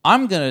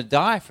 I'm going to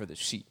die for the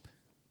sheep.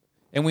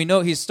 And we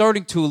know he's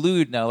starting to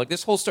allude now. Like,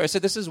 this whole story, I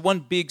said this is one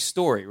big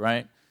story,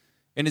 right?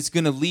 And it's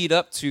going to lead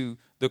up to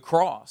the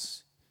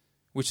cross,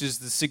 which is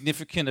the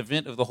significant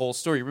event of the whole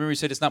story. Remember he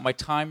said, it's not my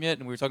time yet,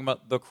 and we were talking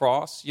about the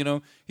cross,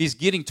 He's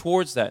getting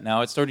towards that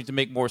now. It's starting to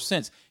make more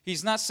sense.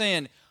 He's not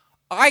saying,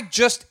 I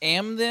just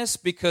am this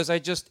because I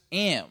just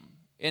am.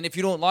 And if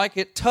you don't like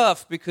it,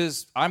 tough,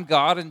 because I'm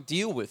God and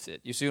deal with it.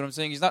 You see what I'm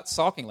saying? He's not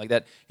talking like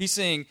that. He's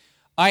saying,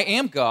 I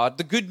am God.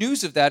 The good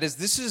news of that is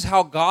this is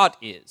how God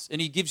is. And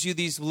he gives you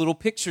these little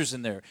pictures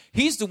in there.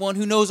 He's the one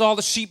who knows all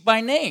the sheep by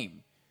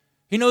name.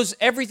 He knows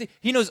everything.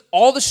 He knows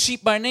all the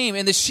sheep by name,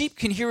 and the sheep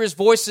can hear his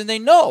voice, and they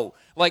know.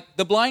 Like,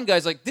 the blind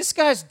guy's like, this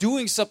guy's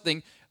doing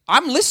something.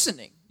 I'm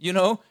listening,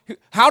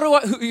 How do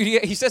I...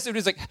 He says to him,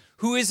 he's like,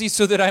 who is he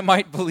so that I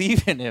might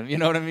believe in him? You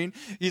know what I mean?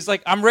 He's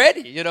like, I'm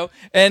ready,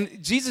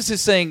 And Jesus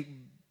is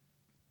saying,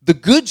 the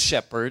good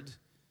shepherd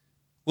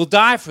will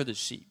die for the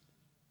sheep.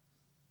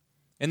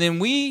 And then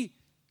we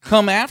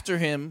come after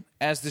him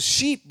as the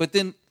sheep, but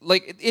then,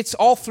 it's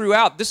all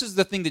throughout. This is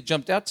the thing that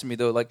jumped out to me,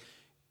 though.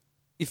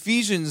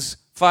 Ephesians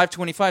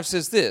 5:25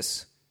 says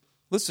this.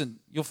 Listen,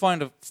 you'll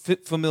find a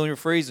familiar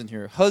phrase in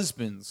here.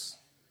 Husbands,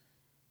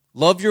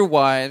 love your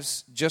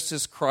wives just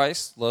as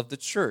Christ loved the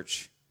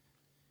church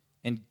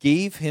and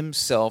gave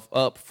himself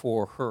up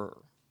for her.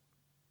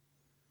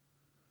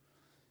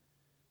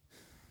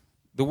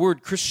 The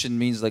word Christian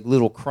means like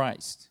little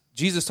Christ.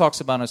 Jesus talks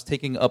about us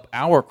taking up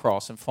our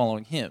cross and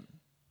following him.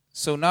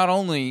 So not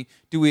only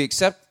do we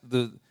accept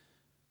the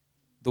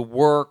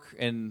work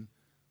and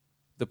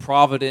the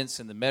providence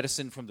and the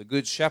medicine from the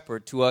Good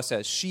Shepherd to us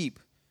as sheep,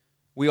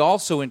 we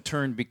also in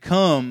turn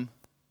become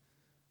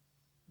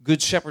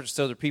good shepherds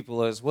to other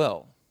people as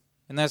well.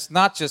 And that's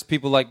not just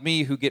people like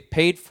me who get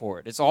paid for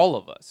it. It's all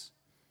of us.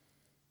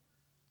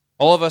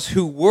 All of us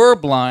who were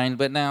blind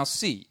but now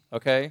see,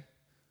 okay?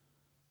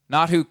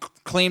 Not who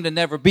claim to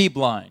never be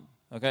blind,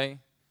 okay?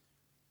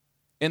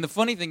 And the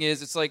funny thing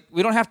is, it's like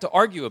we don't have to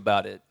argue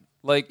about it.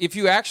 Like, if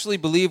you actually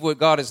believe what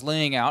God is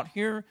laying out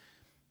here,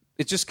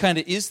 it just kind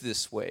of is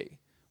this way.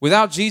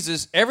 Without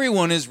Jesus,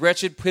 everyone is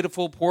wretched,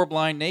 pitiful, poor,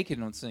 blind, naked,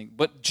 and thing.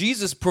 But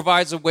Jesus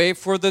provides a way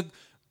for the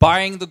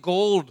buying the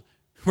gold,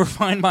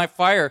 refined by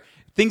fire,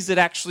 things that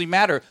actually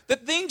matter, the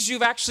things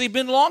you've actually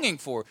been longing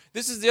for.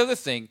 This is the other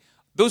thing.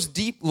 Those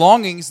deep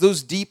longings,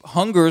 those deep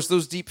hungers,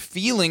 those deep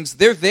feelings,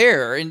 they're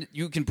there, and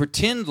you can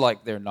pretend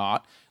like they're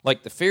not,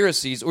 like the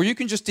Pharisees, or you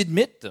can just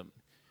admit them.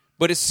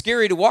 But it's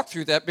scary to walk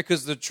through that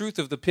because the truth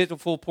of the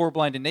pitiful, poor,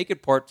 blind, and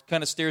naked part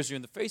kind of stares you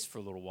in the face for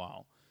a little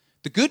while.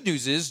 The good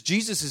news is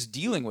Jesus is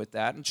dealing with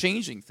that and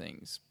changing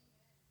things.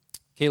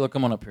 Kayla,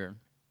 come on up here.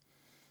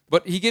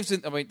 But he gives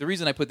it. I mean, the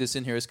reason I put this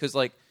in here is because,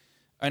 like,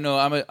 I know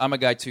I'm a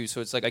guy too,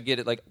 so it's like I get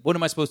it. Like, what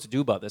am I supposed to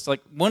do about this?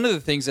 Like, one of the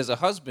things as a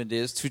husband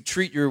is to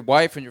treat your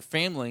wife and your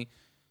family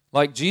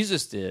like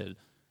Jesus did,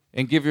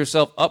 and give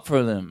yourself up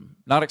for them,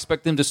 not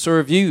expect them to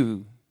serve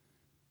you.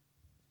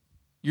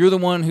 You're the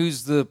one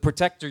who's the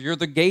protector. You're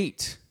the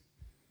gate.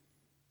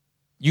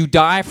 You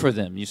die for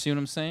them. You see what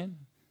I'm saying?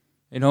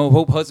 You know,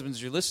 hope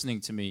husbands, you're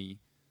listening to me.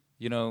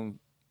 You know,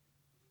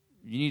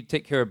 you need to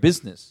take care of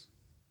business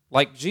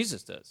like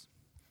Jesus does.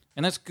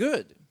 And that's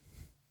good.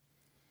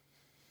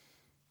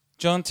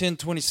 John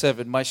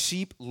 10:27, my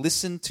sheep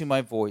listen to my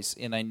voice,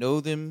 and I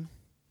know them,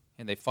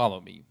 and they follow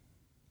me.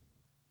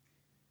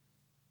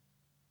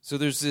 So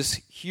there's this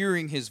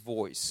hearing his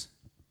voice.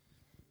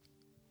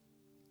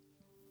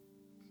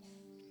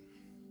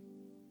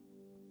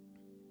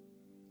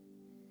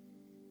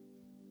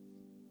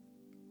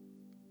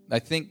 I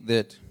think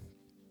that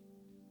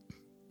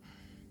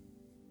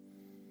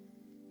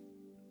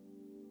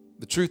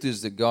the truth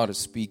is that God is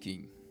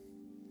speaking.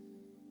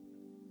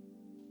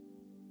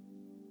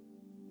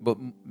 But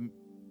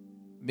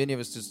many of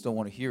us just don't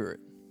want to hear it.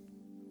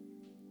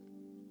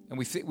 And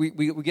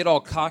we get all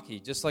cocky,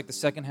 just like the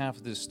second half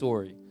of this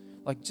story.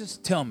 Like,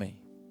 just tell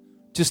me.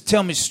 Just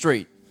tell me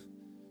straight.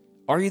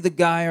 Are you the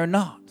guy or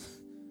not?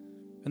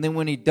 And then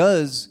when he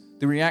does,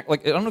 the react,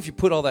 like, I don't know if you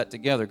put all that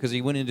together, because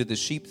he went into the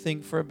sheep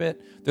thing for a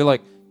bit. They're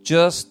like,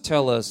 just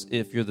tell us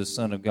if you're the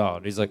Son of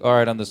God. He's like, all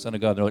right, I'm the Son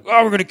of God. They're like,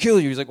 oh, we're going to kill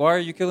you. He's like, why are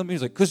you killing me?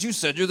 He's like, because you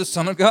said you're the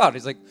Son of God.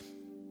 He's like,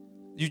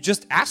 you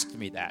just asked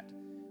me that.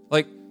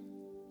 Like,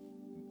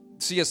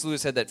 C.S.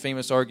 Lewis had that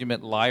famous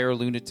argument, liar,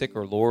 lunatic,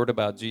 or Lord,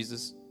 about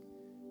Jesus.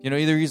 You know,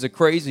 either he's a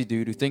crazy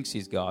dude who thinks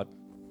he's God.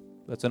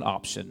 That's an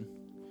option.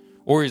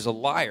 Or he's a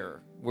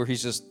liar, where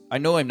he's just, I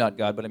know I'm not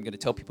God, but I'm going to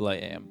tell people I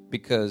am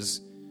because,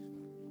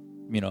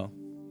 you know,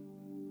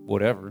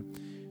 whatever.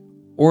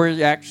 Or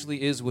he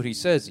actually is what he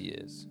says he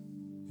is.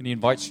 And he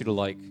invites you to,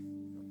 like,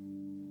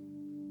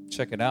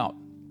 check it out.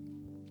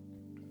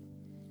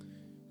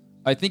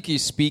 I think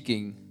he's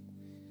speaking,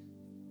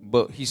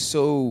 but he's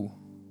so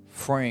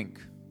frank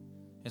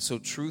and so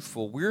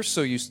truthful. We're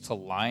so used to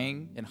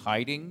lying and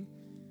hiding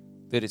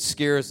that it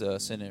scares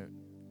us and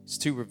it's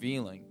too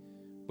revealing.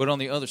 But on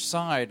the other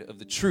side of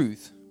the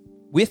truth,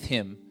 with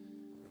him,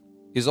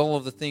 is all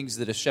of the things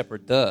that a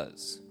shepherd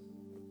does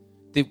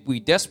that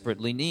we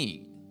desperately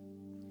need.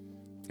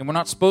 And we're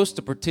not supposed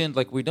to pretend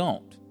like we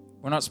don't.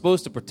 We're not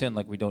supposed to pretend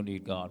like we don't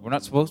need God. We're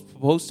not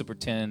supposed to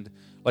pretend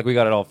like we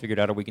got it all figured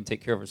out or we can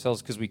take care of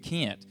ourselves, because we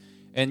can't.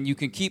 And you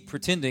can keep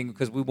pretending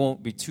because we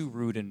won't be too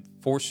rude and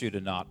force you to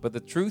not. But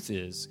the truth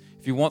is,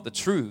 if you want the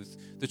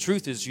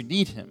truth is you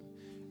need him.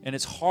 And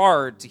it's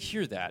hard to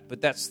hear that, but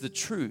that's the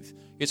truth.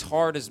 It's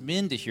hard as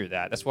men to hear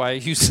that. That's why I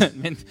use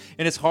men.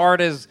 And it's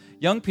hard as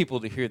young people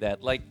to hear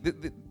that. Like,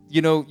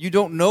 you know, you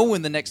don't know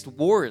when the next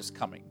war is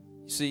coming.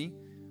 You see?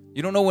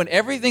 You don't know when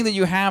everything that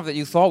you have that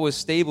you thought was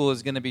stable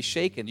is going to be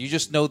shaken. You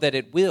just know that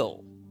it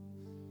will.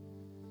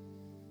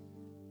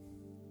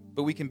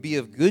 But we can be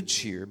of good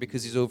cheer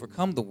because he's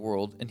overcome the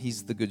world and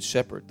he's the good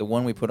shepherd, the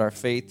one we put our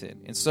faith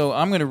in. And so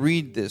I'm going to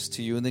read this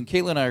to you, and then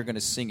Caitlin and I are going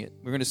to sing it.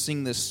 We're going to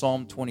sing this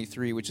Psalm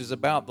 23, which is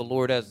about the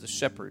Lord as the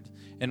shepherd.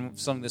 And we've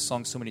sung this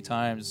song so many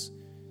times.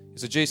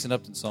 It's a Jason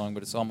Upton song,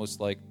 but it's almost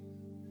like,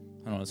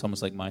 I don't know, it's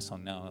almost like my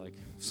song now. I've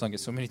sung it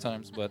so many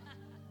times, but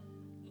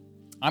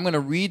I'm going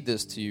to read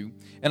this to you.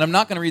 And I'm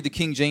not going to read the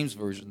King James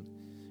Version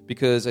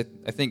because I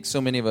think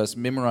so many of us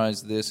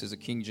memorize this as a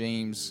King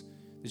James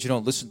that you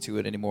don't listen to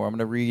it anymore. I'm going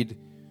to read,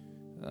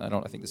 I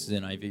think this is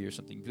NIV or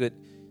something, but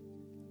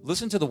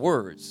listen to the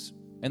words.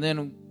 And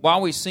then while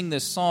we sing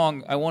this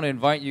song, I want to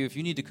invite you, if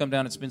you need to come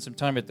down and spend some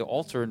time at the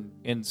altar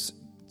and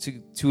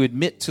to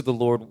admit to the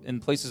Lord in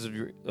places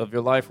of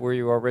your life where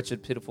you are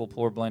wretched, pitiful,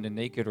 poor, blind, and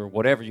naked, or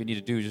whatever you need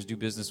to do, just do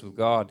business with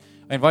God.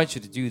 I invite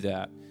you to do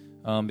that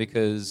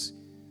because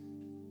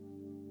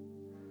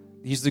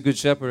He's the good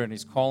shepherd and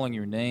he's calling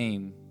your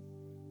name,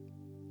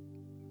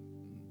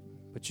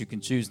 but you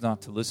can choose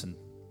not to listen.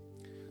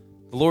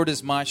 The Lord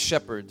is my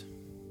shepherd.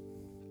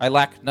 I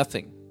lack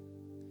nothing.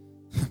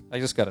 I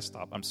just got to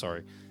stop. I'm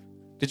sorry.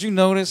 Did you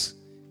notice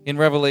in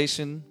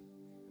Revelation?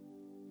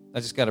 I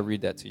just got to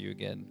read that to you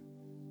again.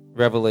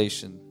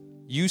 Revelation.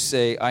 You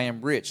say, I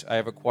am rich, I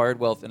have acquired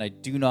wealth, and I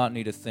do not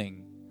need a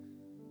thing.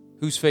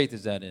 Whose faith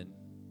is that in?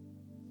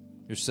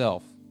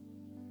 Yourself.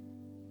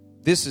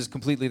 This is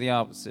completely the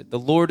opposite. The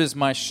Lord is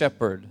my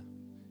shepherd.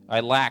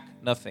 I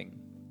lack nothing.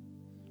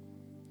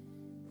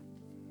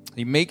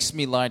 He makes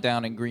me lie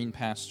down in green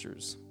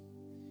pastures.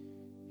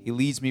 He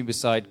leads me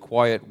beside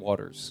quiet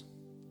waters,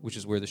 which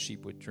is where the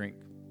sheep would drink.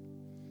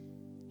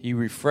 He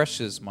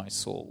refreshes my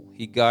soul.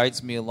 He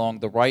guides me along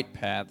the right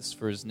paths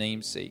for his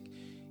name's sake.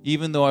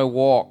 Even though I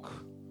walk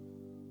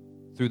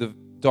through the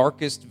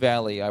darkest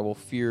valley, I will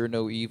fear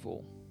no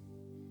evil.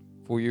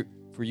 For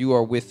you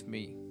are with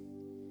me.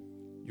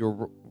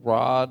 Your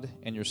rod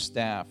and your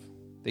staff,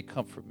 they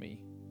comfort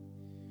me.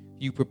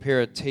 You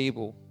prepare a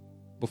table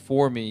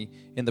before me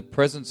in the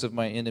presence of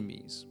my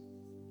enemies.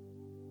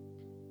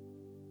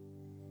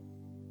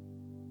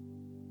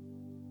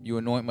 You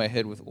anoint my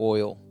head with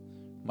oil.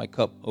 My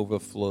cup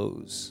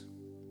overflows.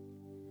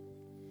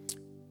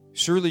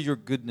 Surely your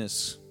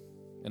goodness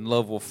and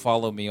love will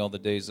follow me all the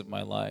days of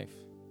my life,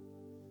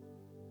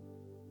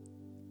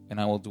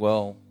 and I will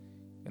dwell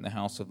in the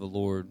house of the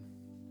Lord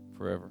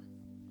forever.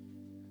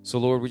 So,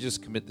 Lord, we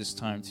just commit this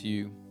time to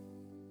you.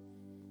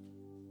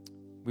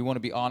 We want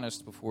to be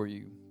honest before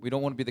you. We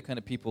don't want to be the kind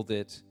of people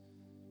that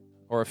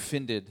are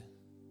offended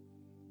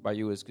by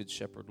you as Good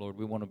Shepherd, Lord.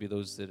 We want to be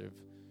those that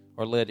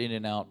are led in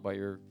and out by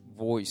your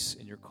voice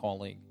and your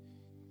calling,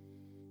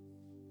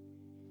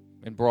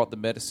 and brought the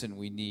medicine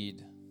we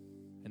need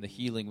and the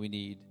healing we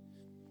need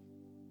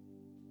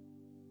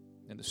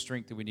and the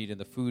strength that we need and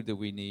the food that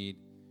we need,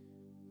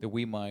 that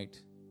we might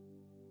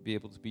be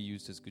able to be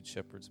used as good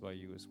shepherds by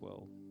you as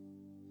well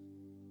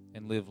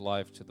and live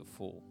life to the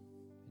full.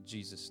 In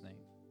Jesus'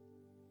 name.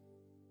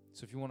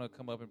 So if you want to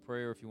come up and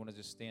pray, or if you want to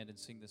just stand and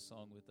sing this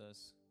song with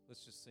us,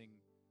 let's just sing,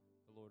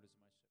 The Lord is